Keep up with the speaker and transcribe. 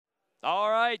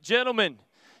All right, gentlemen,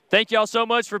 thank you all so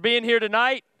much for being here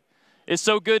tonight. It's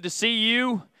so good to see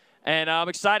you, and I'm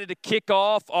excited to kick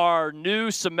off our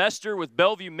new semester with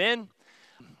Bellevue Men.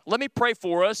 Let me pray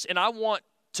for us, and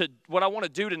what I want to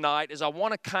do tonight is I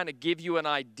want to kind of give you an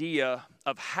idea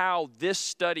of how this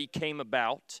study came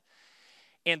about.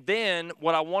 And then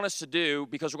what I want us to do,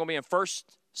 because we're going to be in 1st,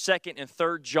 2nd, and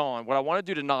 3rd John, what I want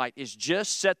to do tonight is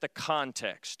just set the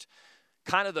context,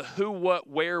 kind of the who, what,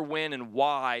 where, when, and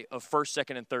why of 1st,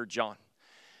 2nd, and 3rd John.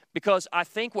 Because I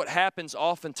think what happens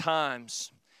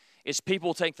oftentimes is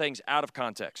people take things out of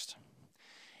context.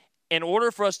 In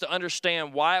order for us to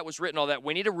understand why it was written, all that,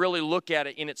 we need to really look at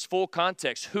it in its full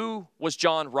context. Who was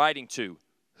John writing to?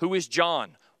 Who is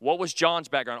John? What was John's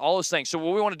background? All those things. So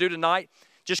what we want to do tonight,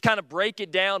 just kind of break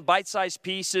it down, bite-sized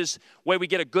pieces, where we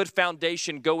get a good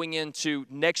foundation going into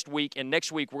next week. And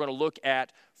next week, we're going to look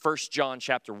at 1 John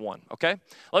chapter 1, okay?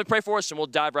 Let me pray for us, and we'll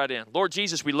dive right in. Lord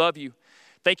Jesus, we love you.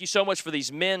 Thank you so much for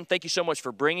these men. Thank you so much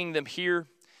for bringing them here.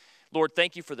 Lord,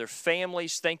 thank you for their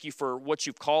families. Thank you for what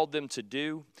you've called them to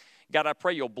do. God, I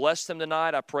pray you'll bless them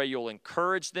tonight. I pray you'll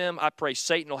encourage them. I pray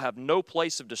Satan will have no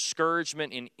place of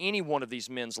discouragement in any one of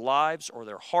these men's lives or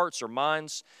their hearts or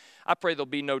minds. I pray there'll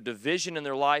be no division in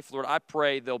their life. Lord, I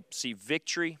pray they'll see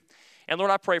victory. And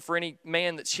Lord, I pray for any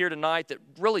man that's here tonight that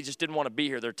really just didn't want to be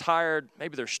here. They're tired.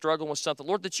 Maybe they're struggling with something.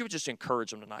 Lord, that you would just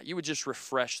encourage them tonight. You would just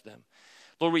refresh them.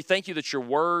 Lord, we thank you that your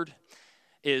word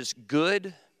is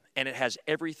good and it has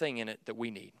everything in it that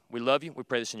we need. We love you. We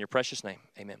pray this in your precious name.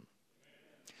 Amen.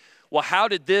 Well, how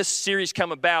did this series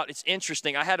come about? It's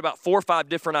interesting. I had about 4 or 5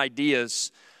 different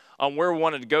ideas on where we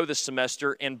wanted to go this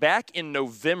semester. And back in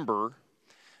November,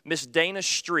 Miss Dana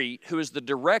Street, who is the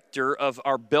director of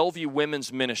our Bellevue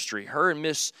Women's Ministry, her and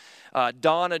Miss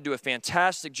Donna do a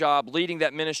fantastic job leading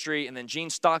that ministry. And then Gene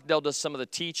Stockdale does some of the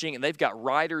teaching. And they've got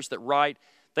writers that write.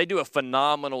 They do a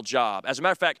phenomenal job. As a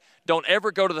matter of fact, don't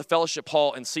ever go to the fellowship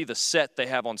hall and see the set they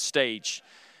have on stage,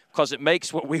 because it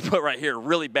makes what we put right here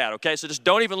really bad, okay? So just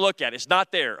don't even look at it. It's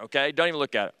not there, okay? Don't even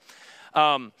look at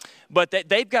it. But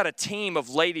they've got a team of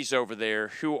ladies over there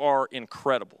who are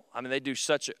incredible. I mean, they do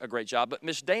such a great job. But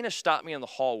Miss Dana stopped me in the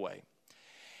hallway,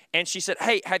 and she said,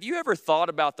 hey, have you ever thought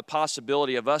about the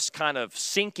possibility of us kind of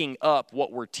syncing up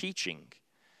what we're teaching?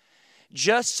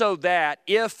 Just so that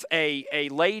if a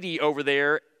lady over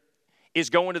there is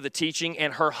going to the teaching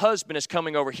and her husband is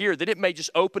coming over here, that it may just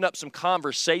open up some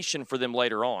conversation for them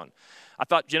later on. I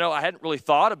thought, I hadn't really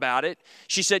thought about it.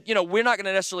 She said, we're not going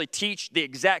to necessarily teach the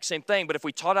exact same thing, but if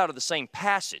we taught out of the same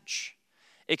passage,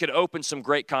 it could open some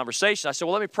great conversation. I said,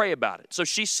 well, let me pray about it. So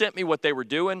she sent me what they were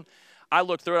doing. I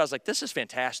looked through it. I was like, this is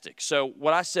fantastic. So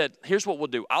what I said, here's what we'll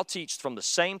do. I'll teach from the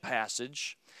same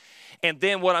passage. And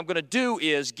then what I'm going to do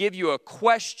is give you a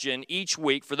question each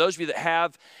week. For those of you that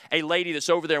have a lady that's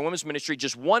over there in women's ministry,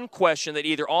 just one question that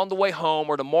either on the way home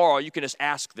or tomorrow you can just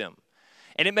ask them.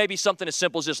 And it may be something as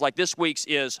simple as this, like this week's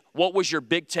is, what was your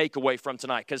big takeaway from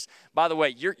tonight? Because, by the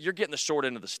way, you're getting the short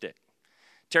end of the stick.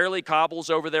 Terry Lee Cobble's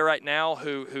over there right now,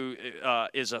 who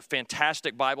is a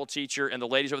fantastic Bible teacher, and the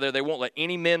ladies over there, they won't let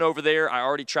any men over there. I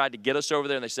already tried to get us over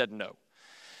there, and they said no.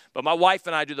 But my wife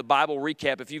and I do the Bible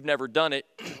recap. If you've never done it,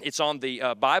 it's on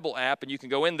the Bible app, and you can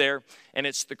go in there, and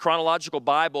it's the chronological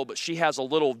Bible, but she has a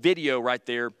little video right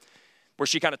there where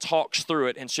she kind of talks through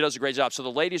it, and she does a great job. So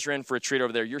the ladies are in for a treat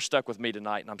over there. You're stuck with me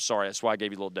tonight, and I'm sorry. That's why I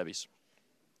gave you Little Debbie's.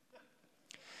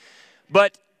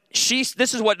 But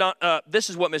this is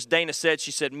what Miss Dana said.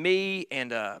 She said, me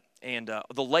and the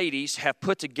ladies have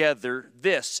put together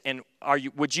this, and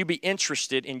would you be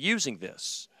interested in using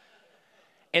this?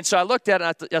 And so I looked at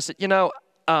it, and I said,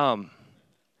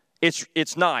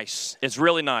 it's nice. It's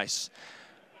really nice.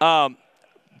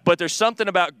 But there's something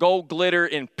about gold glitter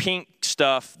and pink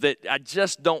stuff that I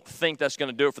just don't think that's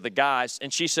going to do it for the guys.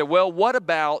 And she said, well, what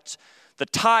about the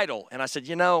title? And I said,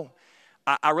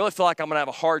 I really feel like I'm going to have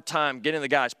a hard time getting the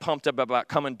guys pumped up about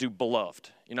coming to Beloved.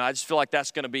 I just feel like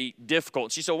that's going to be difficult.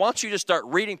 And she said, why don't you just start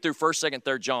reading through 1st, 2nd,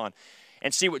 3rd John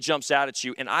and see what jumps out at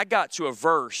you. And I got to a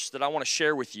verse that I want to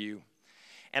share with you.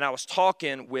 And I was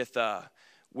talking with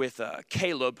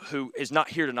Caleb, who is not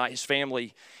here tonight, his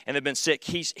family, and they've been sick.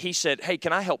 He said, hey,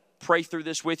 can I help pray through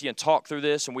this with you and talk through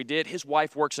this? And we did. His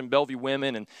wife works in Bellevue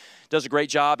Women and does a great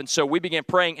job. And so we began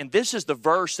praying. And this is the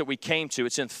verse that we came to.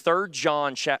 It's in 3rd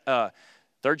John.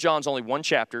 3rd John's only one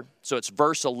chapter, so it's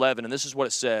verse 11. And this is what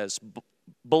it says.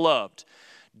 Beloved,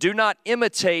 do not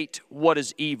imitate what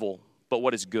is evil, but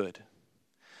what is good.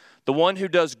 The one who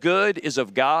does good is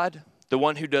of God. The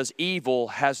one who does evil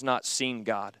has not seen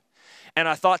God. And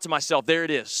I thought to myself, there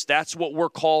it is. That's what we're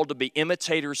called to be,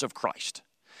 imitators of Christ.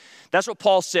 That's what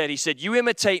Paul said. He said, you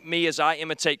imitate me as I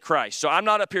imitate Christ. So I'm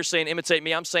not up here saying imitate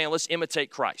me. I'm saying let's imitate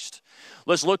Christ.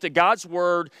 Let's look at God's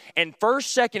word. And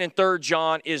 1st, 2nd, and 3rd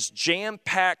John is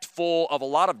jam-packed full of a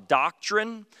lot of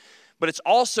doctrine, but it's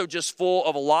also just full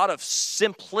of a lot of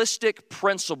simplistic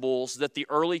principles that the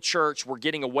early church were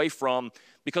getting away from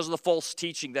because of the false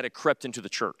teaching that had crept into the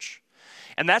church.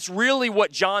 And that's really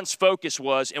what John's focus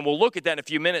was, and we'll look at that in a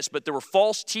few minutes, but there were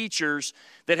false teachers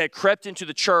that had crept into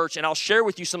the church, and I'll share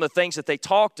with you some of the things that they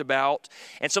talked about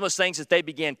and some of the things that they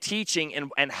began teaching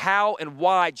and how and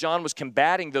why John was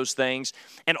combating those things,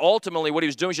 and ultimately what he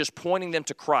was doing is just pointing them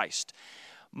to Christ.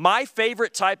 My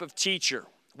favorite type of teacher,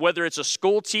 whether it's a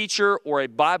school teacher or a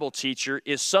Bible teacher,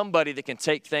 is somebody that can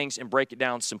take things and break it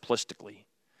down simplistically.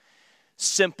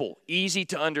 Simple, easy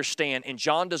to understand, and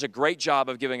John does a great job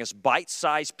of giving us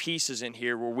bite-sized pieces in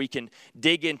here where we can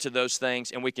dig into those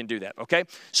things and we can do that, okay?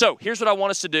 So here's what I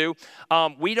want us to do.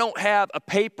 We don't have a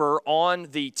paper on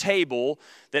the table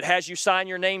that has you sign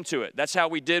your name to it. That's how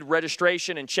we did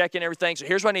registration and check-in and everything. So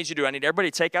here's what I need you to do. I need everybody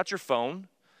to take out your phone.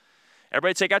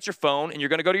 Everybody take out your phone, and you're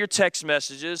going to go to your text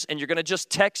messages, and you're going to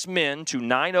just text men to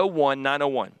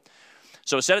 901-901.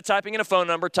 So instead of typing in a phone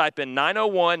number, type in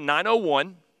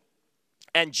 901-901.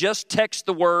 And just text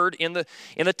the word in the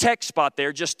text spot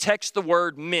there, just text the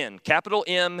word men, capital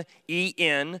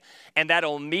M-E-N, and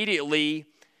that'll immediately,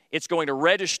 it's going to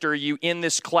register you in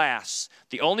this class.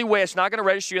 The only way it's not going to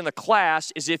register you in the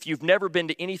class is if you've never been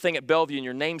to anything at Bellevue and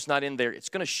your name's not in there. It's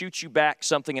going to shoot you back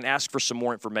something and ask for some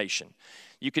more information.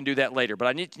 You can do that later, but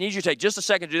I need you to take just a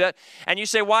second to do that. And you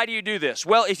say, why do you do this?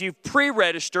 Well, if you've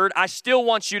pre-registered, I still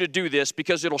want you to do this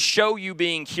because it'll show you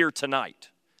being here tonight.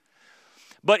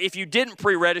 But if you didn't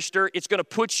pre-register, it's going to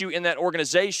put you in that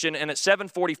organization, and at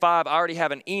 7:45, I already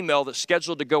have an email that's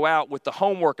scheduled to go out with the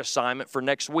homework assignment for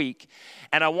next week,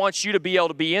 and I want you to be able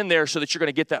to be in there so that you're going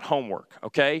to get that homework,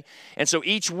 okay? And so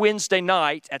each Wednesday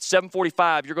night at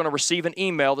 7:45, you're going to receive an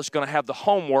email that's going to have the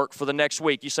homework for the next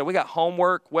week. You say, we got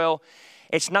homework? Well,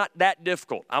 it's not that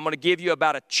difficult. I'm going to give you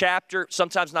about a chapter,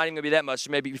 sometimes not even going to be that much,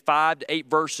 maybe 5 to 8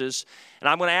 verses, and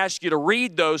I'm going to ask you to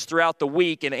read those throughout the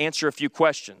week and answer a few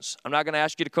questions. I'm not going to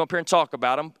ask you to come up here and talk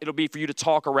about them. It'll be for you to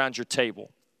talk around your table.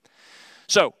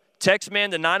 So text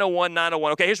men to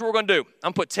 901-901. Okay, here's what we're going to do. I'm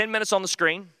going to put 10 minutes on the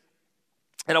screen,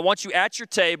 and I want you at your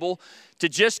table to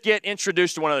just get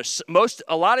introduced to one another.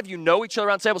 A lot of you know each other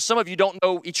around the table. Some of you don't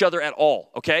know each other at all,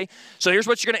 okay? So here's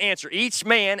what you're going to answer. Each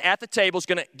man at the table is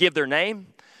going to give their name.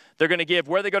 They're going to give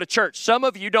where they go to church. Some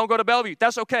of you don't go to Bellevue.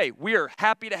 That's okay. We are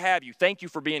happy to have you. Thank you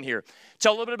for being here.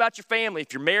 Tell a little bit about your family.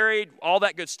 If you're married, all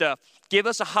that good stuff. Give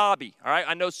us a hobby, all right?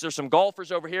 I know there's some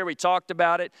golfers over here. We talked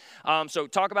about it. So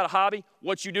talk about a hobby,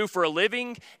 what you do for a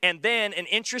living, and then an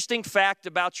interesting fact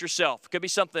about yourself. It could be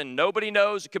something nobody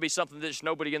knows. It could be something that just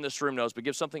nobody in this room knows, but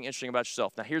give something interesting about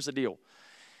yourself. Now, here's the deal.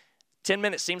 10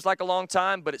 minutes seems like a long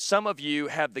time, but some of you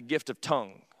have the gift of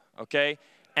tongue, okay?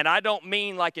 And I don't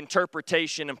mean like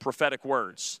interpretation and prophetic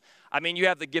words. I mean you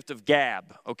have the gift of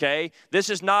gab, okay? This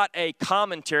is not a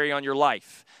commentary on your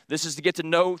life. This is to get to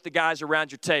know the guys around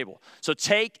your table. So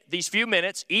take these few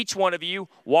minutes, each one of you,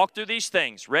 walk through these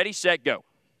things. Ready, set, go.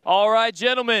 All right,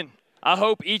 gentlemen, I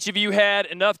hope each of you had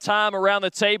enough time around the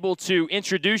table to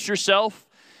introduce yourself.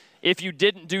 If you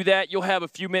didn't do that, you'll have a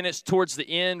few minutes towards the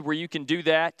end where you can do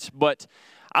that. But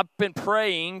I've been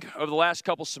praying over the last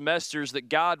couple semesters that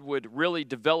God would really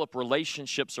develop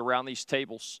relationships around these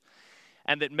tables,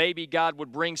 and that maybe God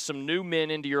would bring some new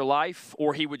men into your life,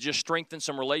 or he would just strengthen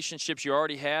some relationships you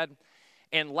already had.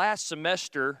 And last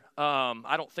semester,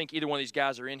 I don't think either one of these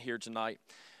guys are in here tonight,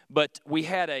 but we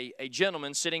had a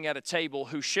gentleman sitting at a table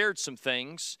who shared some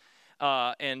things,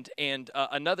 and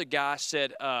another guy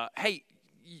said, hey,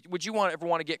 would you ever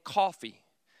want to get coffee?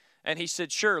 And he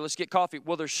said, sure, let's get coffee.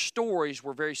 Well, their stories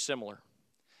were very similar.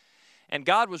 And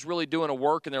God was really doing a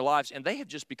work in their lives, and they have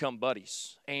just become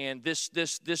buddies. And this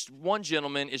one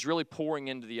gentleman is really pouring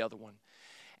into the other one.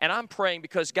 And I'm praying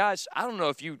because, guys, I don't know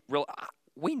if you really,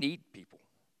 we need people.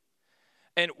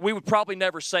 And we would probably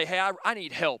never say, hey, I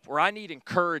need help, or I need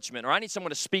encouragement, or I need someone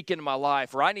to speak into my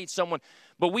life, or I need someone,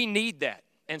 but we need that.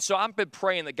 And so I've been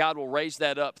praying that God will raise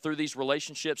that up through these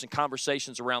relationships and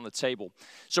conversations around the table.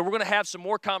 So we're going to have some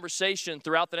more conversation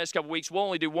throughout the next couple of weeks. We'll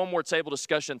only do one more table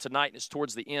discussion tonight, and it's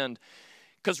towards the end.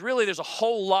 Because really there's a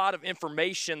whole lot of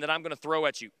information that I'm going to throw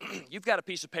at you. You've got a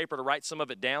piece of paper to write some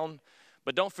of it down,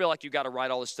 but don't feel like you've got to write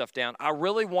all this stuff down. I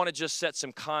really want to just set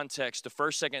some context to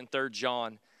 1st, 2nd, and 3rd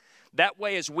John. That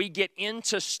way, as we get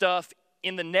into stuff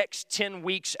in the next 10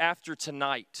 weeks after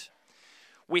tonight,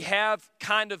 we have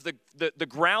kind of the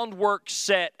groundwork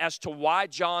set as to why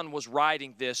John was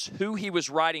writing this, who he was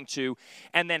writing to,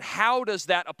 and then how does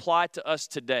that apply to us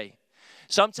today?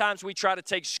 Sometimes we try to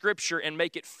take Scripture and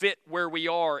make it fit where we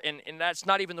are, and that's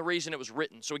not even the reason it was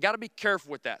written. So we got to be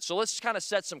careful with that. So let's kind of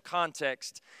set some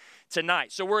context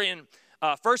tonight. So we're in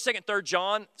 1st, 2nd, 3rd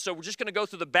John. So we're just going to go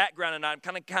through the background tonight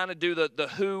and kind of do the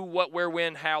who, what, where,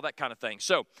 when, how, that kind of thing.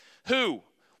 So who?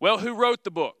 Well, who wrote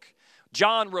the book?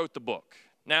 John wrote the book.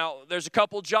 Now, there's a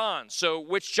couple Johns. So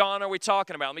which John are we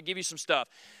talking about? Let me give you some stuff.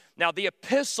 Now, the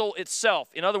epistle itself,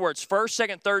 in other words, 1st,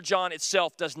 2nd, 3rd John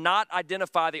itself does not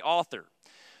identify the author.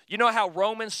 You know how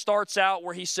Romans starts out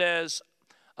where he says,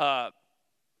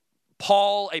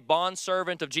 Paul, a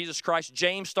bondservant of Jesus Christ.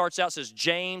 James starts out, says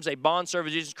James, a bondservant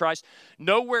of Jesus Christ.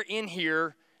 Nowhere in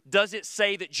here does it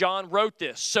say that John wrote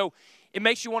this. So it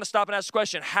makes you want to stop and ask the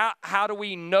question, how do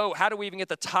we know, how do we even get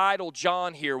the title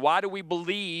John here? Why do we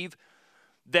believe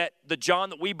that the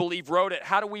John that we believe wrote it?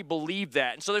 How do we believe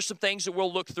that? And so there's some things that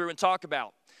we'll look through and talk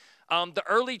about. The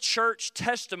early church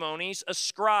testimonies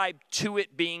ascribe to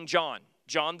it being John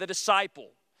the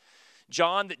disciple.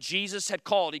 John that Jesus had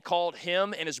called. He called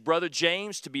him and his brother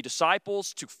James to be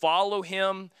disciples, to follow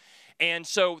him. And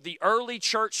so the early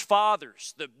church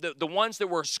fathers, the ones that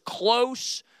were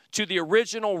close to the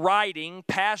original writing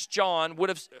past John,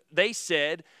 they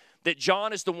said that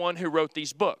John is the one who wrote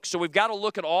these books. So we've got to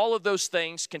look at all of those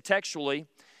things contextually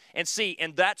and see.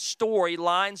 And that story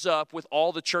lines up with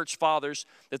all the church fathers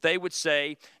that they would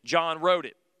say John wrote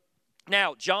it.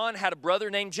 Now, John had a brother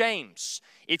named James.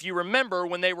 If you remember,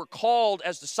 when they were called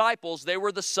as disciples, they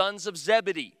were the sons of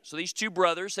Zebedee. So these two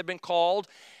brothers have been called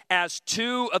as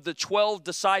 2 of the 12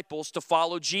 disciples to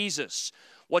follow Jesus.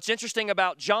 What's interesting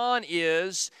about John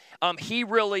is he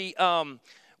really,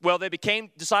 they became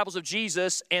disciples of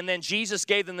Jesus, and then Jesus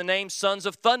gave them the name Sons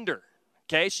of Thunder.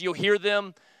 Okay, so you'll hear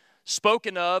them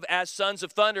spoken of as sons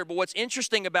of thunder. But what's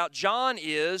interesting about John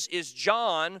is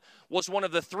John was one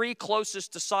of the 3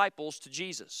 closest disciples to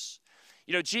Jesus.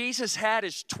 You know, Jesus had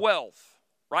his 12,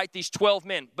 right? These 12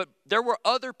 men. But there were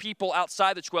other people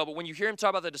outside the 12. But when you hear him talk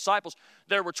about the disciples,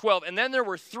 there were 12. And then there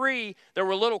were 3 that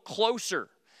were a little closer.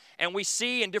 And we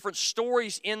see in different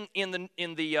stories in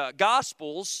the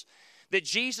Gospels that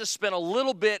Jesus spent a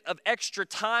little bit of extra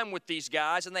time with these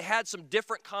guys, and they had some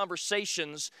different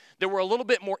conversations that were a little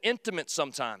bit more intimate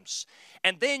sometimes.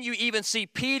 And then you even see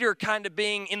Peter kind of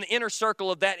being in the inner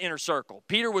circle of that inner circle.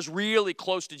 Peter was really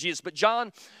close to Jesus, but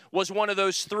John was one of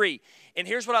those 3. And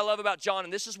here's what I love about John,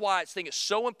 and this is why I think it's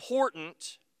so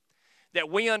important that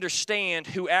we understand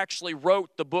who actually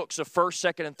wrote the books of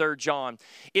 1st, 2nd, and 3rd John.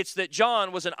 It's that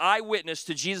John was an eyewitness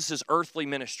to Jesus' earthly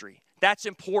ministry. That's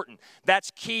important. That's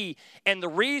key. And the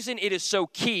reason it is so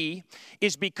key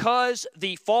is because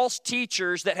the false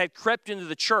teachers that had crept into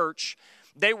the church,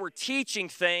 they were teaching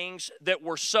things that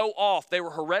were so off. They were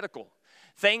heretical.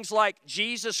 Things like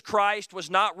Jesus Christ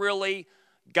was not really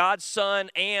God's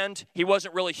son and he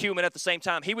wasn't really human at the same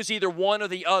time. He was either one or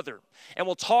the other. And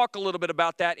we'll talk a little bit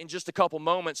about that in just a couple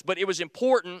moments. But it was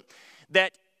important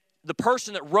that the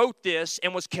person that wrote this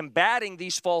and was combating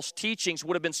these false teachings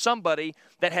would have been somebody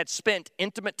that had spent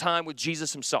intimate time with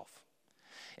Jesus himself.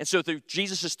 And so through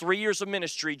Jesus' 3 years of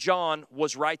ministry, John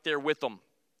was right there with them.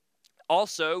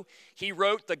 Also, he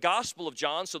wrote the Gospel of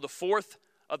John, so the 4th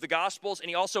of the Gospels, and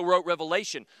he also wrote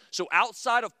Revelation. So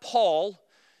outside of Paul,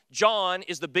 John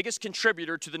is the biggest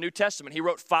contributor to the New Testament. He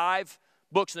wrote 5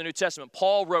 books in the New Testament.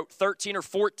 Paul wrote 13 or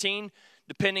 14,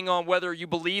 depending on whether you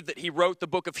believe that he wrote the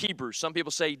book of Hebrews. Some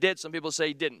people say he did, some people say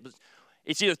he didn't. But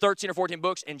it's either 13 or 14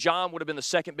 books, and John would have been the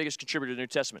 2nd biggest contributor to the New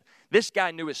Testament. This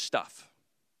guy knew his stuff.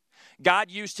 God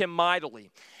used him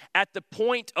mightily. At the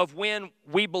point of when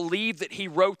we believe that he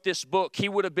wrote this book, he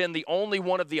would have been the only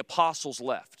one of the apostles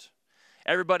left.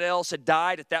 Everybody else had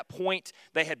died at that point.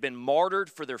 They had been martyred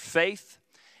for their faith,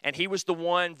 and he was the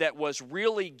one that was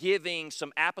really giving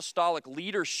some apostolic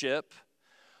leadership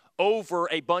over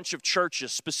a bunch of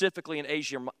churches, specifically in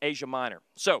Asia Minor.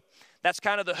 So that's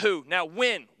kind of the who. Now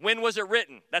when was it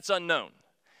written? That's unknown.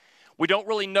 We don't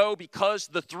really know because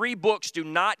the 3 books do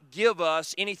not give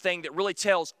us anything that really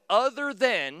tells other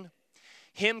than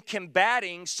him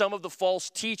combating some of the false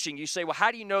teaching. You say, well,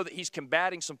 how do you know that he's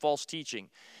combating some false teaching?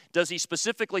 Does he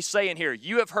specifically say in here,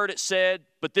 you have heard it said,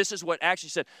 but this is what actually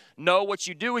said? No, what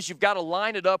you do is you've got to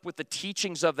line it up with the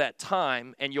teachings of that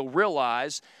time, and you'll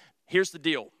realize, here's the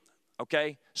deal.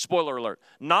 Okay, spoiler alert.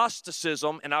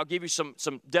 Gnosticism, and I'll give you some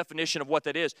definition of what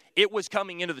that is. It was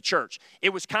coming into the church.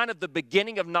 It was kind of the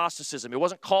beginning of Gnosticism. It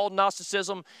wasn't called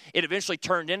Gnosticism. It eventually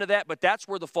turned into that, but that's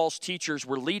where the false teachers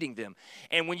were leading them.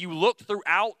 And when you look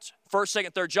throughout 1st,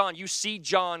 2nd, 3rd John, you see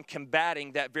John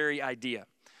combating that very idea.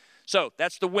 So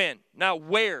that's the when. Now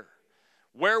where?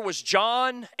 Where was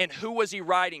John and who was he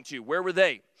writing to? Where were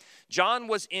they? John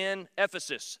was in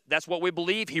Ephesus. That's what we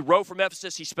believe. He wrote from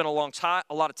Ephesus. He spent a lot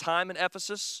of time in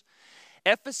Ephesus.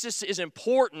 Ephesus is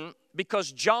important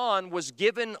because John was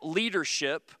given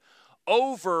leadership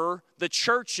over the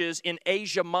churches in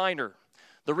Asia Minor.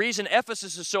 The reason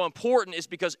Ephesus is so important is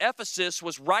because Ephesus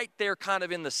was right there kind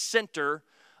of in the center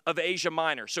of Asia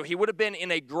Minor. So he would have been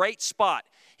in a great spot.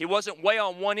 He wasn't way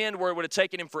on one end where it would have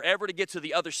taken him forever to get to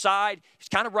the other side. He's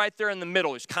kind of right there in the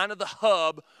middle. He's kind of the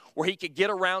hub where he could get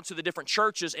around to the different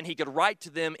churches and he could write to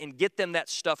them and get them that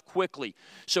stuff quickly.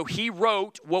 So he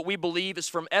wrote what we believe is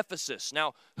from Ephesus.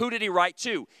 Now, who did he write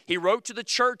to? He wrote to the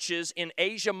churches in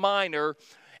Asia Minor,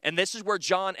 and this is where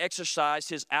John exercised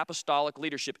his apostolic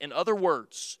leadership. In other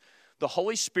words, the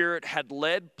Holy Spirit had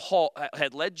led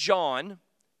John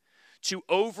to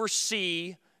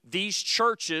oversee these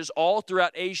churches all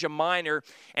throughout Asia Minor,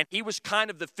 and he was kind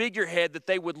of the figurehead that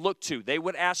they would look to. They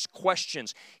would ask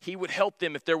questions. He would help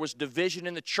them if there was division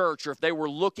in the church, or if they were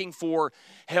looking for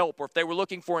help, or if they were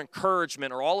looking for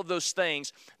encouragement, or all of those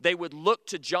things. They would look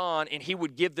to John, and he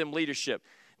would give them leadership.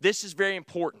 This is very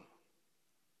important,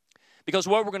 because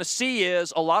what we're going to see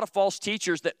is a lot of false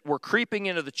teachers that were creeping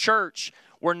into the church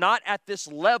were not at this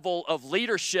level of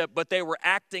leadership, but they were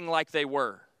acting like they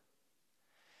were.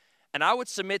 And I would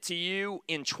submit to you,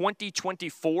 in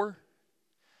 2024,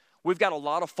 we've got a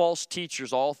lot of false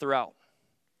teachers all throughout.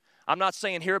 I'm not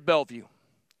saying here at Bellevue,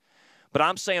 but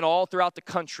I'm saying all throughout the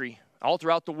country, all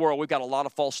throughout the world, we've got a lot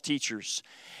of false teachers.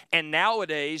 And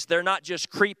nowadays, they're not just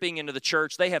creeping into the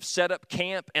church. They have set up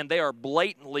camp, and they are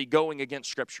blatantly going against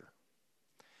Scripture.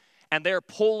 And they're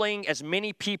pulling as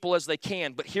many people as they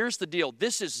can. But here's the deal.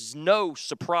 This is no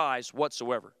surprise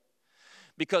whatsoever,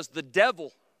 because the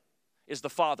devil is the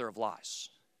father of lies.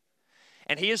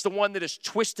 And he is the one that is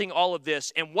twisting all of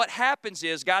this. And what happens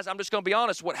is, guys, I'm just going to be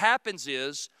honest, what happens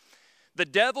is the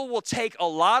devil will take a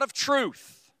lot of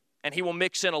truth and he will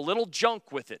mix in a little junk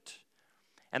with it.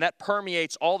 And that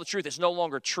permeates all the truth. It's no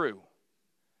longer true.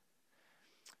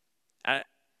 I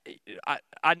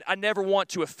never want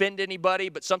to offend anybody,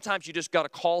 but sometimes you just got to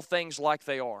call things like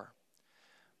they are.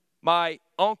 My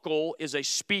uncle is a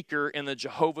speaker in the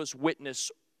Jehovah's Witness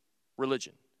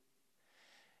religion.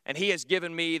 And he has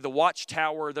given me the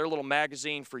Watchtower, their little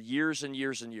magazine, for years and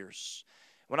years and years.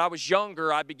 When I was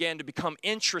younger, I began to become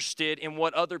interested in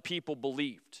what other people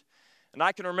believed. And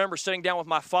I can remember sitting down with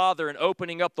my father and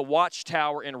opening up the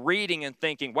Watchtower and reading and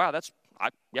thinking, wow,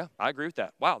 I agree with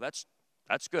that. Wow, that's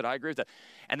good. I agree with that.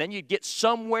 And then you get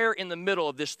somewhere in the middle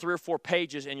of this 3 or 4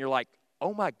 pages and you're like,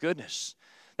 oh my goodness,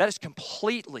 that is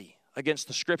completely against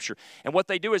the Scripture. And what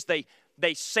they do is they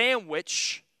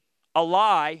sandwich a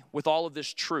lie with all of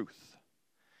this truth.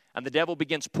 And the devil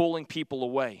begins pulling people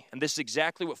away. And this is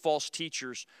exactly what false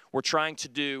teachers were trying to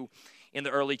do in the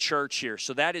early church here.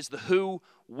 So that is the who,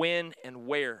 when, and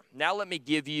where. Now let me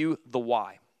give you the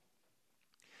why.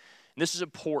 And this is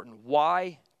important.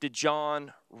 Why did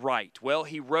John write? Well,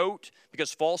 he wrote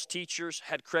because false teachers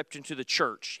had crept into the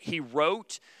church. He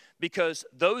wrote because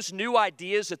those new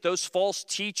ideas that those false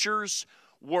teachers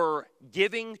were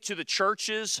giving to the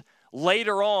churches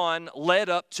later on led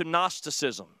up to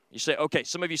Gnosticism. You say, okay,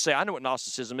 some of you say, I know what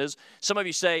Gnosticism is. Some of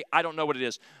you say, I don't know what it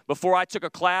is. Before I took a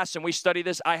class and we studied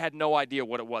this, I had no idea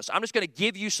what it was. I'm just going to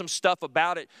give you some stuff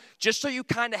about it just so you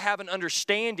kind of have an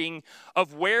understanding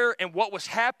of where and what was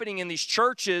happening in these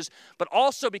churches, but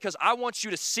also because I want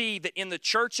you to see that in the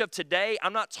church of today,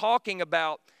 I'm not talking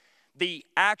about the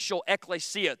actual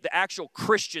ecclesia, the actual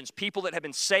Christians, people that have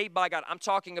been saved by God. I'm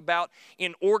talking about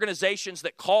in organizations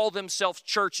that call themselves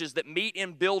churches, that meet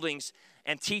in buildings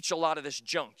and teach a lot of this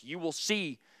junk. You will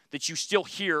see that you still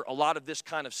hear a lot of this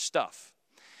kind of stuff.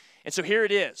 And so here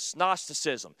it is,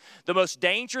 Gnosticism, the most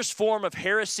dangerous form of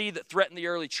heresy that threatened the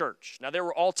early church. Now, there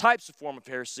were all types of form of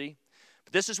heresy,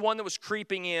 but this is one that was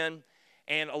creeping in,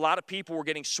 and a lot of people were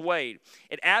getting swayed.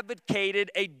 It advocated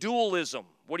a dualism.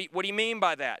 What do you mean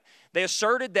by that? They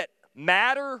asserted that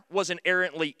matter was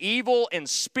inherently evil and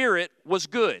spirit was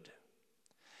good.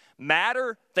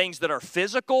 Matter, things that are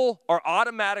physical, are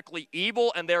automatically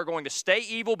evil and they're going to stay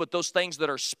evil, but those things that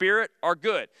are spirit are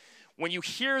good. When you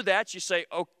hear that, you say,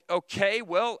 okay,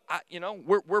 well,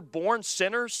 we're born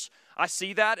sinners. I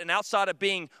see that. And outside of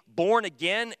being born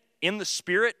again in the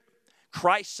Spirit,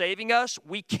 Christ saving us,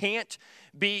 we can't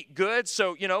be good.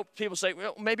 So, people say,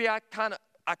 well, maybe I kind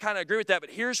of agree with that, but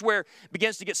here's where it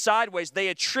begins to get sideways. They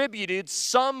attributed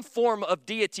some form of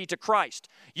deity to Christ.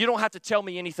 You don't have to tell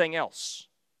me anything else.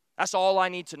 That's all I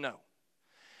need to know.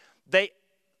 They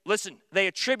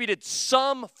attributed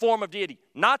some form of deity,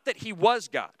 not that he was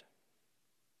God.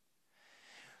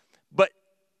 But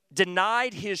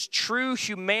denied his true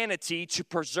humanity to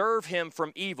preserve him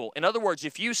from evil. In other words,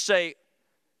 if you say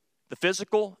the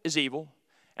physical is evil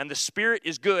and the spirit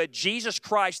is good, Jesus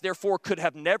Christ, therefore, could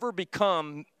have never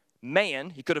become man.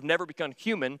 He could have never become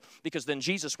human, because then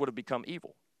Jesus would have become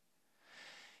evil.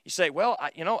 You say, well,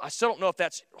 I still don't know if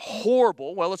that's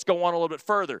horrible. Well, let's go on a little bit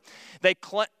further. They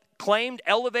claimed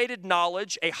elevated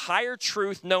knowledge, a higher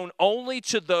truth known only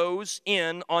to those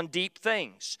in on deep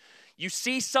things. You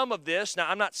see some of this. Now,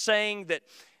 I'm not saying that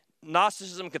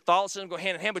Gnosticism and Catholicism go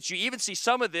hand in hand, but you even see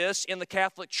some of this in the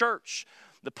Catholic Church.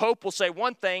 The Pope will say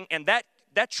one thing, and that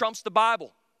trumps the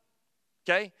Bible,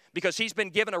 okay? Because he's been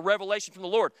given a revelation from the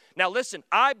Lord. Now, listen,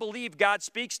 I believe God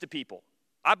speaks to people.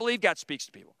 I believe God speaks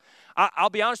to people.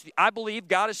 I'll be honest with you. I believe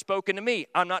God has spoken to me.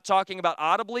 I'm not talking about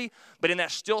audibly, but in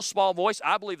that still small voice,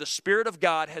 I believe the Spirit of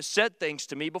God has said things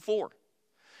to me before.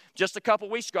 Just a couple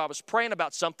weeks ago, I was praying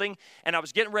about something, and I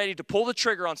was getting ready to pull the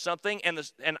trigger on something, and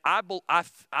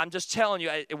I'm just telling you,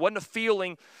 it wasn't a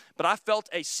feeling, but I felt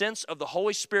a sense of the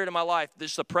Holy Spirit in my life.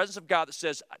 There's the presence of God that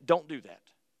says, don't do that.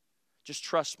 Just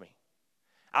trust me.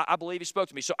 I believe he spoke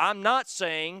to me. So I'm not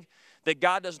saying that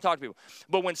God doesn't talk to people.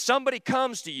 But when somebody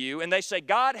comes to you and they say,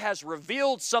 God has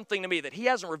revealed something to me that he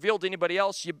hasn't revealed to anybody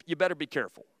else, you better be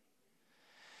careful.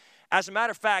 As a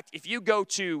matter of fact, if you go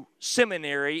to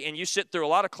seminary and you sit through a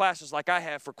lot of classes like I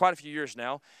have for quite a few years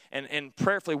now, and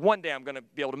prayerfully one day I'm going to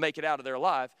be able to make it out of there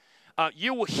alive,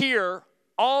 you will hear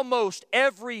almost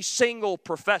every single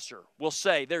professor will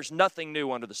say there's nothing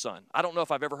new under the sun. I don't know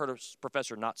if I've ever heard a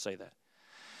professor not say that.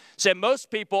 So most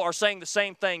people are saying the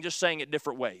same thing, just saying it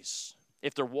different ways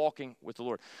if they're walking with the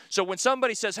Lord. So when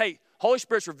somebody says, hey, Holy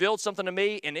Spirit's revealed something to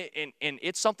me, and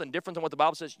it's something different than what the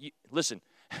Bible says, listen,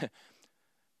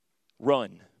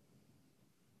 run.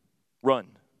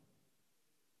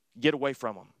 Get away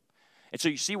from them. And so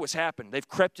you see what's happened. They've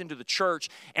crept into the church,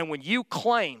 and when you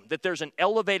claim that there's an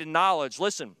elevated knowledge,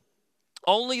 listen,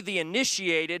 only the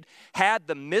initiated had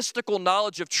the mystical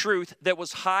knowledge of truth that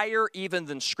was higher even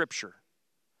than Scripture.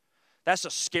 That's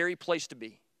a scary place to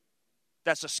be.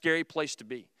 That's a scary place to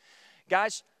be.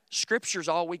 Guys, Scripture's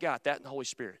all we got, that and the Holy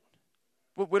Spirit.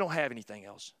 We don't have anything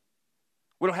else.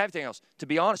 We don't have anything else. To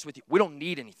be honest with you, we don't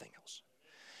need anything else.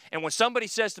 And when somebody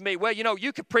says to me, well,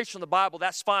 you can preach from the Bible,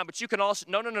 that's fine, but you can also,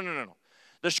 no.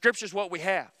 The Scripture's what we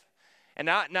have. And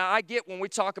now I get when we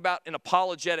talk about in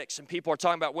apologetics and people are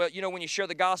talking about, well, when you share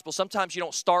the gospel, sometimes you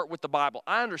don't start with the Bible.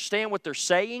 I understand what they're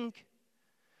saying,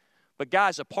 but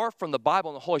guys, apart from the Bible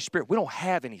and the Holy Spirit, we don't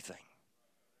have anything.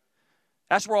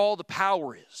 That's where all the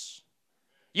power is.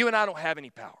 You and I don't have any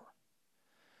power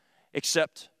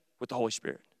except with the Holy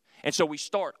Spirit. And so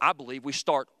I believe we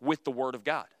start with the Word of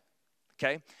God.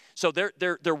 Okay? So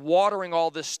they're watering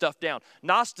all this stuff down.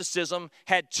 Gnosticism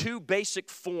had two basic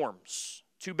forms.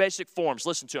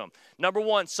 Listen to them. Number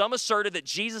one, some asserted that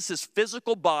Jesus'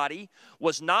 physical body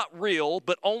was not real,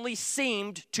 but only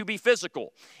seemed to be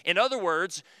physical. In other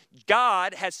words,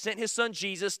 God has sent his son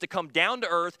Jesus to come down to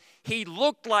earth. He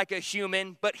looked like a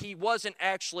human, but he wasn't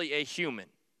actually a human.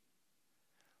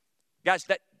 Guys,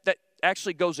 that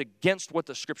actually goes against what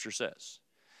the Scripture says.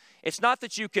 It's not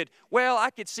that I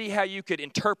could see how you could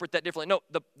interpret that differently.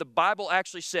 No, the Bible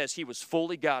actually says he was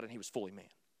fully God and he was fully man.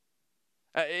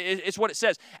 It's what it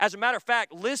says. As a matter of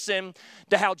fact, listen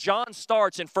to how John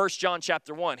starts in 1 John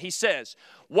chapter 1. He says,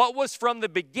 what was from the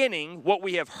beginning, what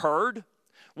we have heard,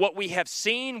 what we have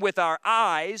seen with our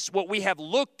eyes, what we have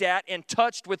looked at and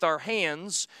touched with our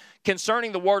hands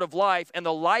concerning the word of life, and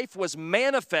the life was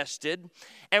manifested,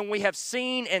 and we have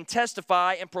seen and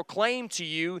testify and proclaim to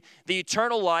you the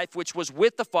eternal life which was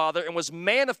with the Father and was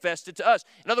manifested to us.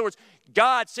 In other words,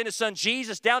 God sent his son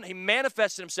Jesus down. He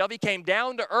manifested himself. He came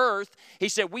down to earth. He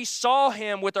said, we saw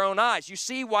him with our own eyes. You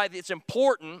see why it's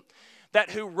important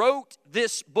that who wrote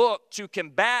this book to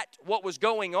combat what was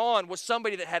going on was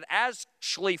somebody that had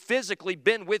actually physically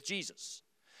been with Jesus.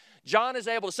 John is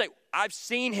able to say, I've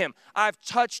seen him, I've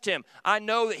touched him, I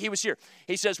know that he was here.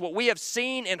 He says, what we have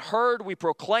seen and heard we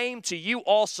proclaim to you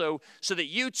also, so that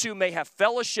you too may have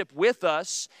fellowship with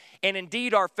us. And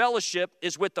indeed our fellowship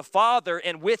is with the Father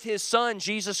and with his Son,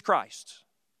 Jesus Christ.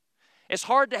 It's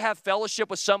hard to have fellowship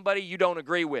with somebody you don't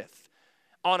agree with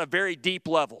on a very deep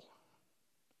level.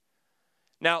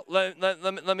 Now, let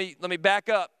me back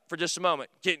up for just a moment.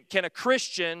 Can a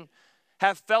Christian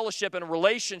have fellowship and a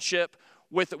relationship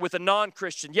with a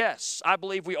non-Christian? Yes, I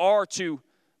believe we are to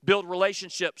build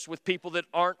relationships with people that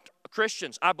aren't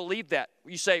Christians. I believe that.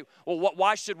 You say, well,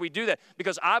 why should we do that?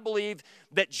 Because I believe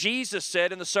that Jesus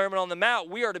said in the Sermon on the Mount,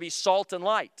 we are to be salt and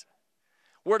light.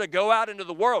 We're to go out into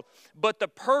the world. But the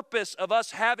purpose of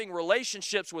us having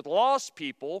relationships with lost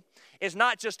people is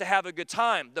not just to have a good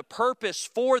time. The purpose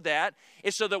for that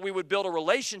is so that we would build a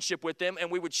relationship with them and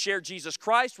we would share Jesus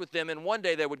Christ with them, and one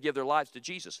day they would give their lives to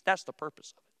Jesus. That's the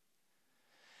purpose of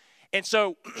it. And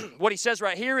so what he says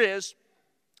right here is,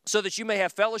 so that you may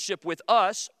have fellowship with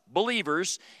us,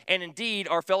 believers, and indeed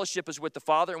our fellowship is with the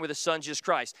Father and with His Son, Jesus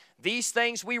Christ. These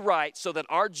things we write so that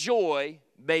our joy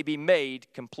may be made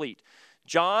complete.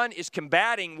 John is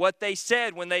combating what they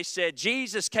said when they said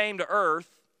Jesus came to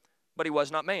earth, but He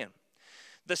was not man.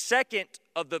 The second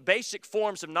of the basic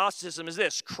forms of Gnosticism is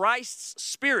this: Christ's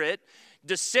Spirit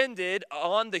descended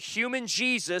on the human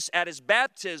Jesus at His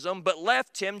baptism, but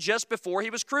left Him just before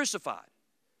He was crucified.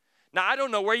 Now, I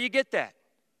don't know where you get that.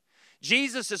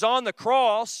 Jesus is on the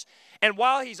cross, and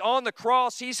while He's on the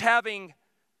cross, He's having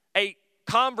a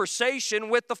conversation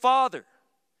with the Father.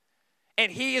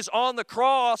 And He is on the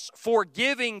cross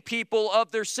forgiving people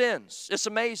of their sins. It's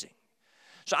amazing.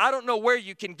 So I don't know where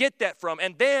you can get that from.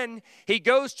 And then He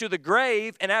goes to the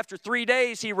grave, and after 3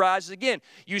 days, He rises again.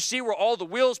 You see where all the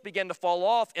wheels begin to fall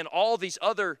off, and all these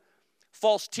other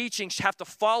false teachings have to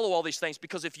follow all these things.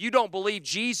 Because if you don't believe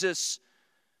Jesus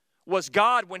was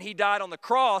God when He died on the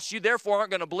cross, you therefore aren't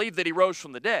going to believe that He rose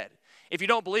from the dead. If you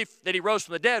don't believe that He rose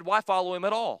from the dead, why follow Him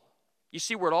at all? You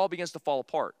see where it all begins to fall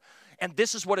apart. And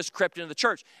this is what has crept into the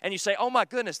church. And you say, oh my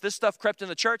goodness, this stuff crept in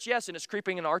the church? Yes, and it's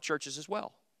creeping in our churches as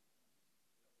well.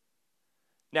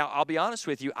 Now, I'll be honest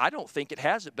with you, I don't think it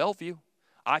has at Bellevue.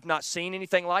 I've not seen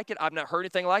anything like it. I've not heard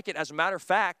anything like it. As a matter of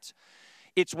fact,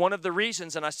 it's one of the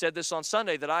reasons, and I said this on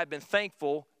Sunday, that I've been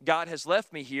thankful God has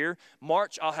left me here.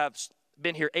 March, I'll have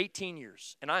been here 18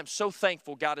 years. And I am so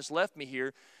thankful God has left me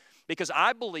here, because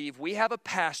I believe we have a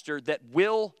pastor that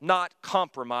will not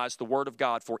compromise the Word of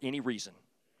God for any reason.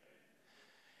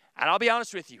 And I'll be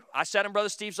honest with you. I sat in Brother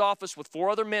Steve's office with 4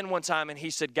 other men one time, and he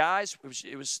said, guys,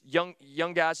 it was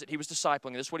young guys that he was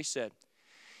discipling. This is what he said.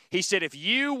 He said, if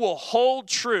you will hold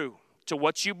true to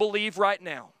what you believe right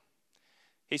now,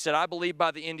 he said, I believe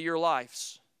by the end of your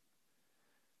lives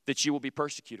that you will be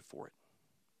persecuted for it.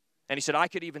 And he said, I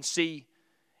could even see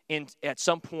at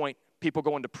some point people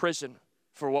going to prison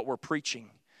for what we're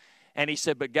preaching. And he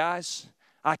said, but guys,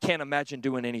 I can't imagine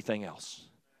doing anything else.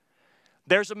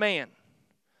 There's a man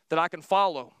that I can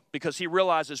follow because he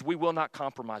realizes we will not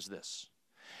compromise this.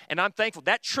 And I'm thankful.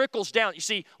 That trickles down. You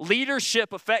see,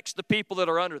 leadership affects the people that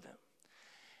are under them.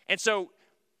 And so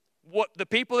what the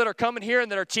people that are coming here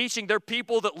and that are teaching, they're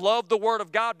people that love the Word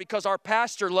of God because our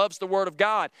pastor loves the Word of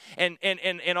God. And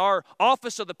our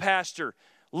office of the pastor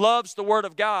loves the Word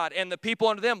of God. And the people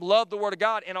under them love the Word of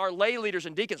God. And our lay leaders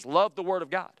and deacons love the Word of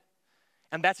God.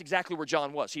 And that's exactly where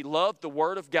John was. He loved the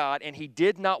Word of God, and he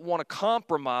did not want to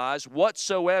compromise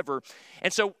whatsoever.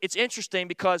 And so it's interesting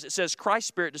because it says Christ's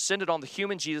Spirit descended on the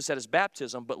human Jesus at His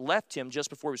baptism, but left Him just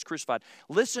before He was crucified.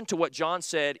 Listen to what John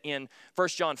said in 1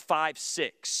 John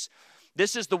 5:6.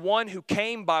 This is the one who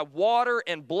came by water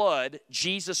and blood,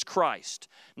 Jesus Christ.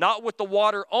 Not with the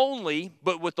water only,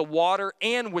 but with the water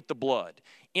and with the blood.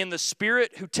 In the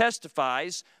Spirit who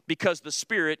testifies, because the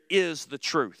Spirit is the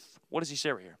truth. What does he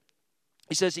say right here?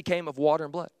 He says He came of water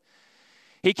and blood.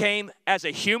 He came as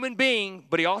a human being,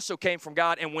 but He also came from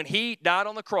God. And when He died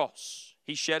on the cross,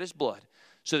 He shed His blood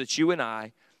so that you and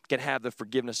I can have the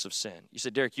forgiveness of sin. You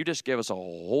said, Derek, you just gave us a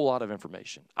whole lot of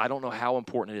information. I don't know how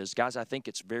important it is. Guys, I think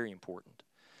it's very important.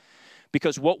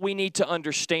 Because what we need to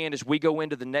understand as we go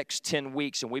into the next 10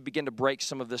 weeks and we begin to break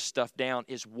some of this stuff down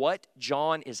is what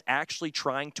John is actually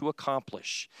trying to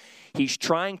accomplish. He's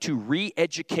trying to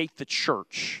re-educate the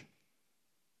church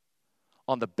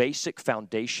on the basic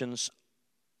foundations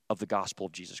of the gospel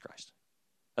of Jesus Christ.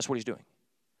 That's what he's doing.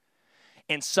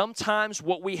 And sometimes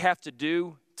what we have to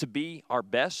do to be our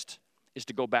best is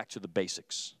to go back to the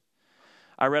basics.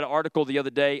 I read an article the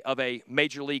other day of a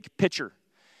major league pitcher,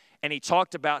 and he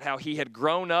talked about how he had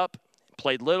grown up,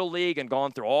 played Little League and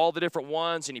gone through all the different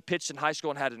ones, and he pitched in high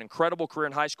school and had an incredible career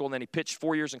in high school, and then he pitched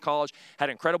 4 years in college, had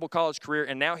an incredible college career,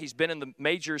 and now he's been in the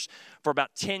majors for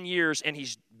about 10 years, and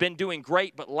he's been doing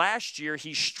great, but last year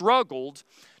he struggled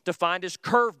to find his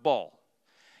curveball.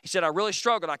 He said, I really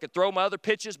struggled. I could throw my other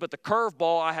pitches, but the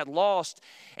curveball I had lost.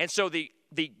 And so the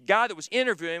guy that was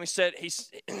interviewing him, he said,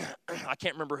 I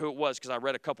can't remember who it was because I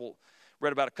read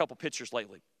about a couple pitchers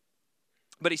lately.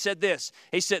 But he said this.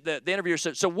 He said, the interviewer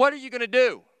said, so what are you going to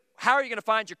do? How are you going to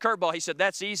find your curveball? He said,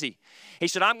 that's easy. He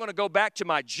said, I'm going to go back to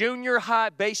my junior high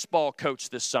baseball coach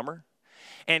this summer,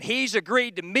 and he's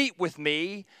agreed to meet with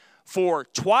me for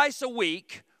twice a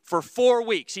week for 4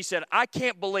 weeks. He said, I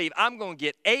can't believe I'm going to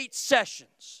get 8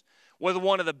 sessions with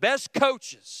one of the best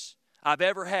coaches I've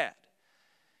ever had.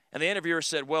 And the interviewer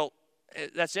said, well,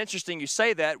 that's interesting you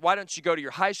say that. Why don't you go to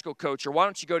your high school coach, or why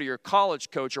don't you go to your college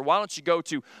coach, or why don't you go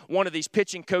to one of these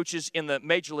pitching coaches in the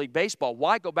Major League Baseball?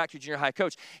 Why go back to your junior high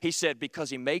coach? He said, because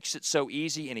he makes it so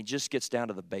easy and he just gets down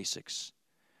to the basics.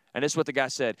 And this is what the guy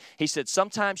said. He said,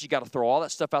 sometimes you got to throw all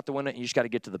that stuff out the window and you just got to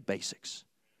get to the basics.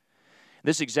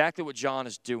 This is exactly what John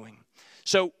is doing.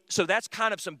 So that's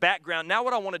kind of some background. Now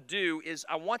what I want to do is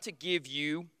I want to give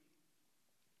you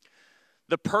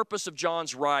the purpose of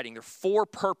John's writing. There are 4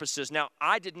 purposes. Now,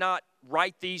 I did not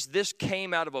write these. This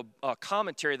came out of a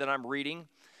commentary that I'm reading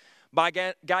by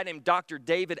a guy named Dr.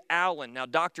 David Allen. Now,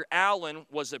 Dr. Allen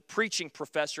was a preaching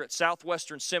professor at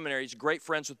Southwestern Seminary. He's great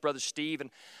friends with Brother Steve, and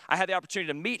I had the opportunity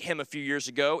to meet him a few years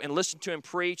ago and listen to him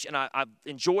preach, and I've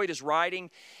enjoyed his writing.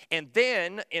 And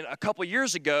then, a couple of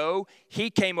years ago, he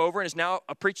came over and is now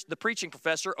the preaching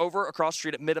professor over across the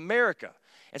street at Mid-America.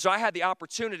 And so I had the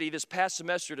opportunity this past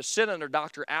semester to sit under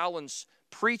Dr. Allen's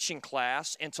preaching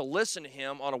class and to listen to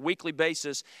him on a weekly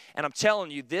basis. And I'm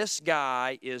telling you, this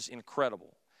guy is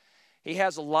incredible. He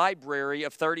has a library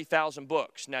of 30,000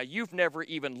 books. Now, you've never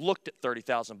even looked at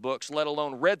 30,000 books, let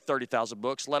alone read 30,000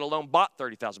 books, let alone bought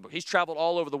 30,000 books. He's traveled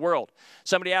all over the world.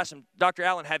 Somebody asked him, Dr.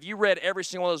 Allen, have you read every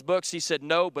single one of those books? He said,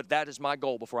 no, but that is my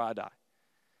goal before I die.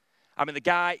 I mean, the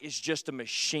guy is just a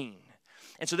machine.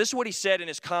 And so this is what he said in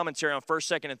his commentary on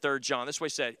 1st, 2nd, and 3rd John. This is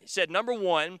what he said. He said, number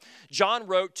 1, John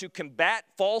wrote to combat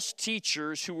false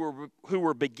teachers who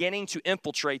were beginning to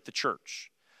infiltrate the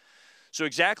church. So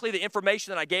exactly the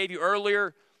information that I gave you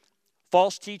earlier,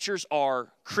 false teachers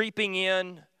are creeping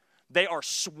in. They are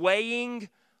swaying.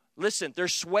 Listen, they're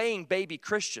swaying baby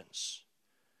Christians.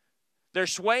 They're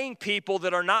swaying people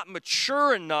that are not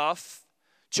mature enough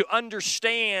to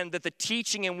understand that the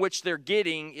teaching in which they're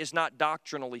getting is not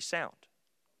doctrinally sound.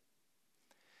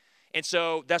 And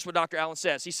so that's what Dr. Allen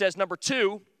says. He says, number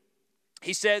 2,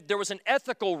 he said there was an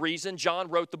ethical reason John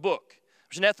wrote the book.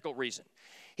 There's an ethical reason.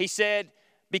 He said,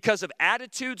 because of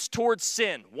attitudes towards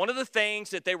sin. One of the things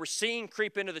that they were seeing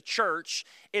creep into the church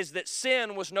is that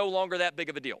sin was no longer that big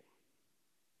of a deal.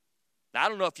 Now, I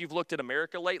don't know if you've looked at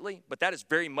America lately, but that is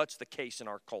very much the case in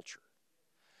our culture.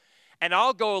 And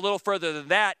I'll go a little further than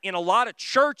that. In a lot of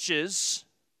churches,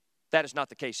 that is not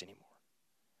the case anymore.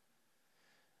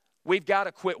 We've got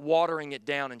to quit watering it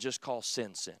down and just call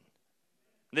sin, sin.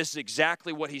 This is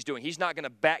exactly what he's doing. He's not going to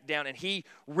back down, and he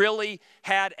really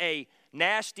had a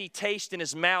nasty taste in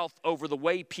his mouth over the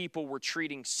way people were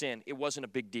treating sin. It wasn't a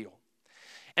big deal.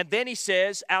 And then he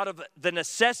says, out of the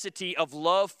necessity of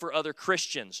love for other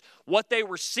Christians, what they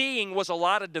were seeing was a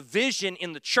lot of division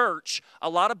in the church, a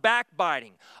lot of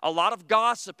backbiting, a lot of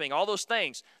gossiping, all those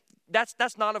things.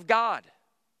 That's not of God.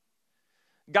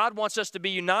 God wants us to be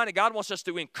united. God wants us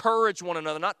to encourage one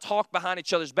another, not talk behind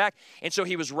each other's back. And so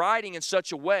he was writing in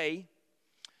such a way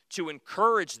to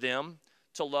encourage them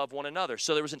to love one another.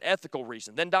 So there was an ethical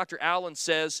reason. Then Dr. Allen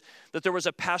says that there was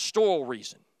a pastoral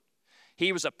reason.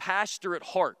 He was a pastor at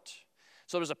heart.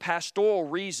 So there was a pastoral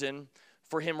reason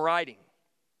for him writing.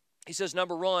 He says,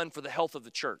 number 1, for the health of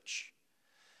the church.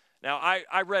 Now,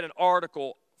 I read an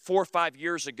article 4 or 5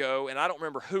 years ago, and I don't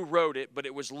remember who wrote it, but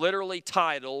it was literally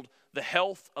titled, The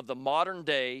Health of the Modern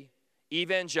Day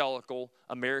Evangelical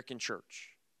American Church.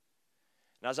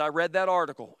 And as I read that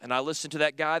article, and I listened to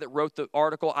that guy that wrote the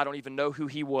article, I don't even know who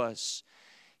he was.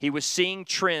 He was seeing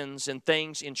trends and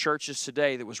things in churches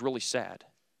today that was really sad,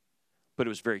 but it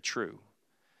was very true.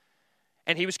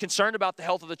 And he was concerned about the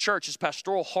health of the church. His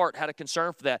pastoral heart had a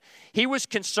concern for that. He was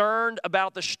concerned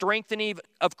about the strengthening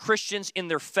of Christians in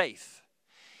their faith.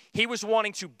 He was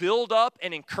wanting to build up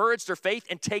and encourage their faith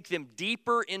and take them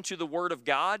deeper into the Word of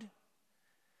God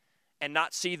and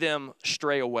not see them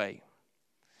stray away.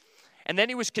 And then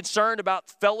he was concerned about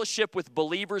fellowship with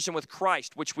believers and with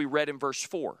Christ, which we read in verse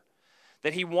 4,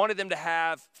 that he wanted them to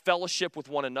have fellowship with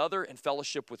one another and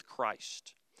fellowship with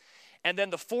Christ. And then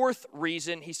the 4th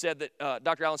reason he said that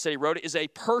Dr. Allen said he wrote it is a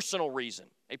personal reason,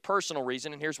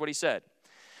 and here's what he said,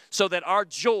 so that our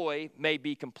joy may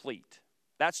be complete.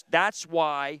 That's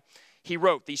why he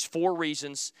wrote these 4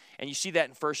 reasons, and you see that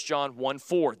in 1 John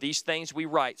 1:4. These things we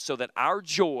write so that our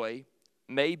joy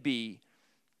may be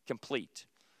complete.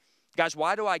 Guys,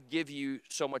 why do I give you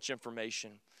so much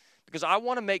information? Because I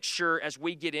want to make sure as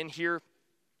we get in here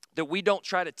that we don't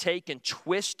try to take and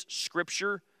twist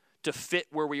Scripture to fit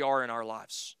where we are in our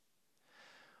lives.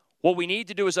 What we need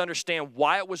to do is understand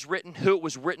why it was written, who it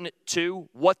was written to,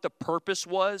 what the purpose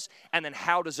was, and then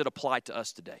how does it apply to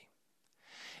us today.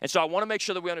 And so I want to make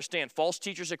sure that we understand false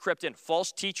teachers have crept in.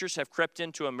 False teachers have crept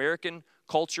into American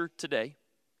culture today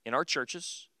in our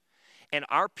churches. And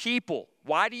our people,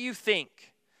 why do you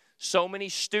think so many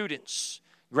students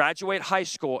graduate high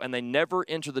school, and they never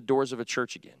enter the doors of a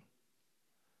church again?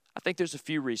 I think there's a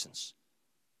few reasons.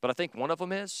 But I think one of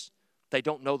them is they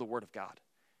don't know the Word of God.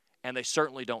 And they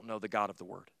certainly don't know the God of the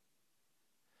Word.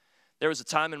 There was a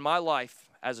time in my life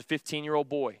as a 15-year-old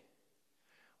boy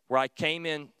where I came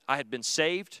in, I had been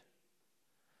saved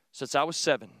since I was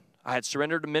 7. I had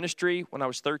surrendered to ministry when I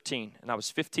was 13, and I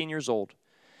was 15 years old.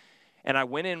 And I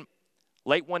went in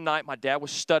late one night. My dad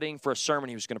was studying for a sermon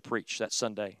he was going to preach that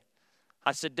Sunday.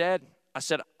 I said, Dad,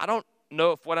 I don't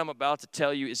know if what I'm about to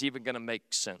tell you is even going to make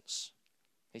sense.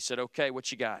 He said, okay,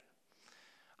 what you got?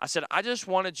 I said, I just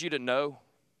wanted you to know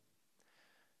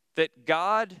that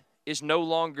God is no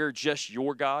longer just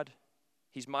your God.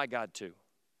 He's my God too.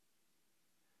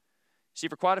 See,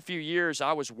 for quite a few years,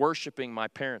 I was worshiping my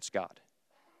parents' God.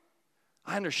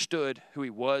 I understood who he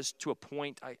was to a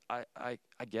point, I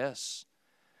guess.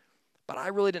 But I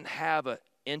really didn't have an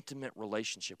intimate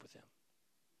relationship with him.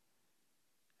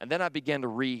 And then I began to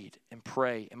read and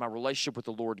pray, and my relationship with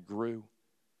the Lord grew.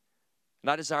 And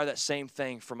I desire that same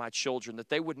thing for my children, that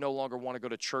they would no longer want to go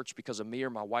to church because of me or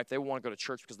my wife. They would want to go to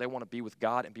church because they want to be with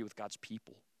God and be with God's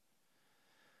people.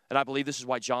 And I believe this is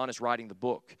why John is writing the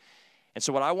book. And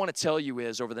so what I want to tell you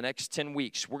is over the next 10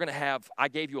 weeks, we're going to have, I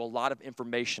gave you a lot of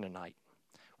information tonight.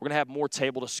 We're going to have more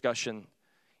table discussion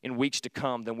in weeks to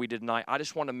come than we did tonight. I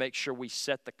just want to make sure we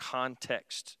set the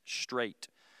context straight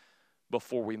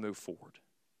before we move forward.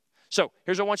 So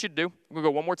here's what I want you to do. We're going to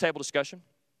go one more table discussion.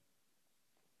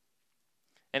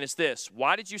 And it's this.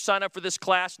 Why did you sign up for this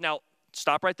class? Now,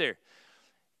 stop right there.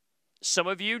 Some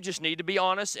of you just need to be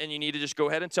honest, and you need to just go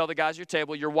ahead and tell the guys at your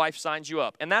table your wife signs you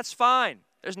up. And that's fine.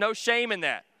 There's no shame in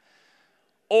that.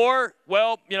 Or,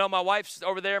 well, you know, my wife's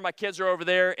over there, my kids are over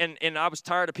there, and I was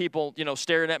tired of people, you know,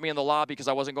 staring at me in the lobby because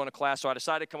I wasn't going to class, so I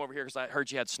decided to come over here because I heard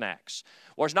you had snacks.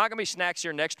 Well, there's not going to be snacks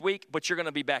here next week, but you're going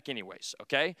to be back anyways,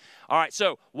 okay? All right,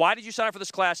 so why did you sign up for this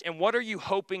class, and what are you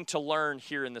hoping to learn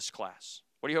here in this class?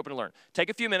 What are you hoping to learn? Take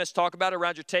a few minutes, talk about it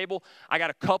around your table. I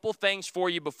got a couple things for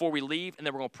you before we leave, and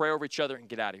then we're going to pray over each other and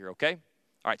get out of here, okay?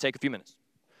 All right, take a few minutes.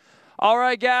 All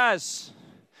right, guys.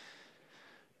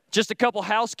 Just a couple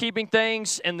housekeeping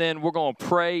things, and then we're going to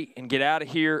pray and get out of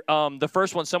here. The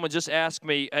first one, someone just asked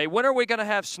me, hey, when are we going to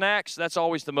have snacks? That's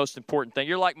always the most important thing.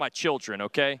 You're like my children,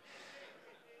 okay?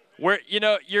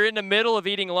 You're in the middle of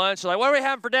eating lunch. Like, what are we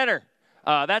having for dinner?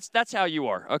 That's how you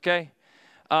are, okay?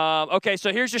 Okay,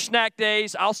 so here's your snack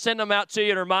days. I'll send them out to you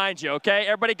and remind you, okay?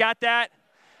 Everybody got that?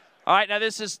 All right, now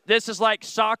this is like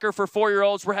soccer for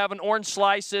 4-year-olds. We're having orange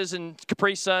slices and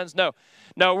Capri Suns. No,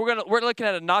 we're looking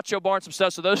at a nacho bar and some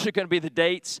stuff, so those are going to be the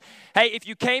dates. Hey, if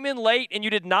you came in late and you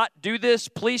did not do this,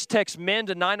 please text men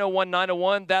to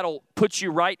 901-901. That'll put you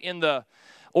right in the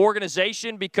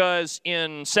organization because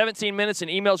in 17 minutes an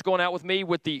email's going out with me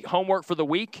with the homework for the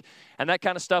week and that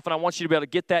kind of stuff, and I want you to be able to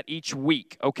get that each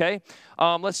week, okay?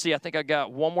 Let's see. I think I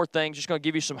got one more thing. Just going to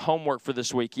give you some homework for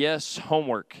this week. Yes,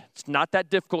 homework. It's not that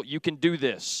difficult. You can do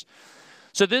this.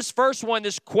 So this first one,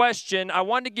 this question, I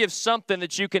wanted to give something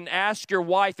that you can ask your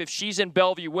wife if she's in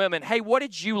Bellevue Women. Hey, what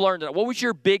did you learn tonight? What was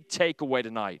your big takeaway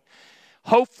tonight?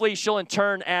 Hopefully she'll in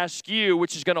turn ask you,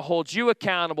 which is going to hold you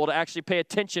accountable to actually pay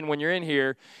attention when you're in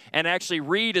here and actually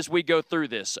read as we go through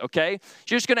this, okay?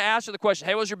 She's just going to ask her the question,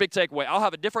 hey, what was your big takeaway? I'll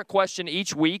have a different question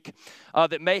each week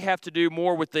that may have to do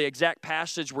more with the exact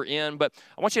passage we're in, but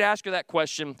I want you to ask her that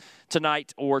question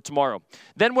tonight or tomorrow.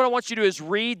 Then what I want you to do is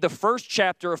read the first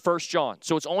chapter of 1 John.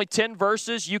 So it's only 10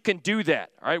 verses. You can do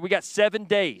that, all right? We got 7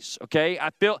 days, okay?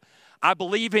 I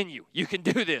believe in you. You can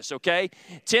do this, okay?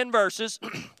 10 verses.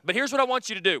 But here's what I want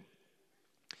you to do.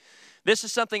 This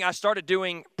is something I started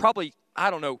doing probably,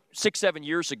 6-7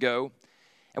 years ago.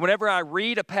 And whenever I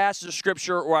read a passage of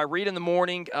Scripture or I read in the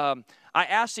morning, I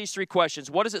ask these 3 questions.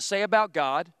 What does it say about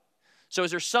God? So is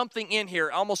there something in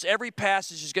here? Almost every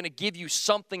passage is going to give you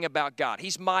something about God.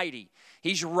 He's mighty.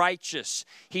 He's righteous.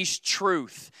 He's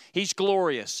truth. He's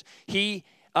glorious. He's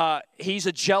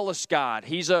a jealous God.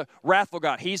 He's a wrathful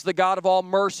God. He's the God of all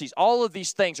mercies. All of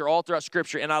these things are all throughout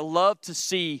Scripture, and I love to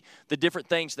see the different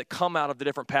things that come out of the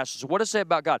different passages. What does it say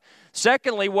about God?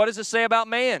 Secondly, what does it say about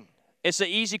man? It's an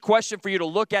easy question for you to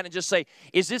look at and just say,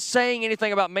 is this saying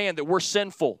anything about man that we're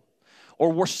sinful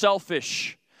or we're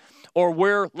selfish or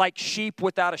we're like sheep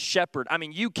without a shepherd? I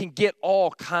mean, you can get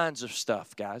all kinds of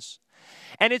stuff, guys.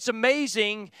 And it's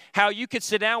amazing how you could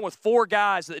sit down with 4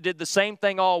 guys that did the same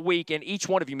thing all week, and each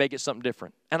one of you may get something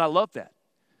different. And I love that.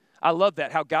 I love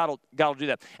that, how God will do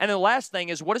that. And then the last thing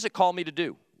is, what does it call me to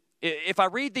do? If I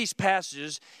read these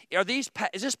passages,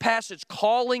 is this passage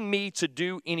calling me to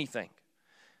do anything?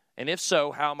 And if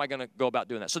so, how am I going to go about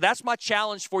doing that? So that's my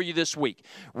challenge for you this week.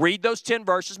 Read those 10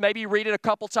 verses. Maybe read it a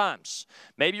couple times.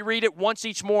 Maybe read it once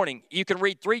each morning. You can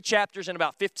read 3 chapters in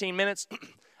about 15 minutes.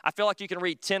 I feel like you can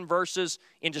read 10 verses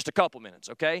in just a couple minutes,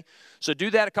 okay? So do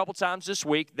that a couple times this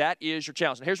week. That is your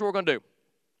challenge. And here's what we're going to do.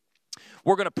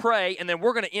 We're going to pray, and then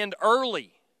we're going to end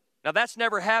early. Now, that's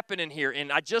never happened in here.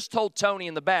 And I just told Tony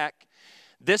in the back,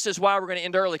 this is why we're going to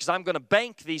end early, because I'm going to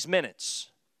bank these minutes.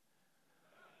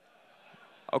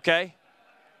 Okay?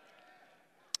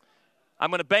 I'm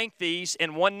going to bank these,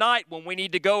 and one night when we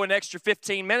need to go an extra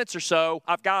 15 minutes or so,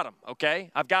 I've got them,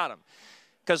 okay? I've got them.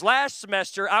 Because last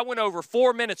semester, I went over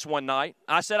 4 minutes one night.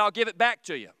 I said, I'll give it back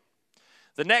to you.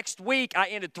 The next week, I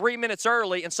ended 3 minutes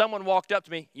early, and someone walked up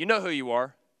to me, you know who you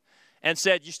are, and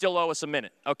said, you still owe us a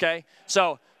minute, okay?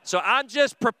 So I'm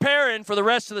just preparing for the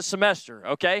rest of the semester,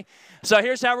 okay? So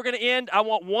here's how we're going to end. I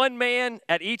want one man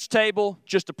at each table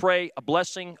just to pray a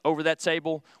blessing over that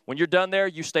table. When you're done there,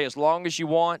 you stay as long as you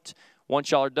want. Once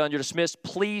y'all are done, you're dismissed.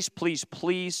 Please, please,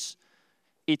 please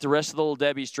eat the rest of the Little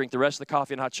Debbie's, drink the rest of the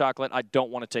coffee and hot chocolate. I don't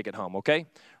want to take it home, okay?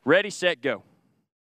 Ready, set, go.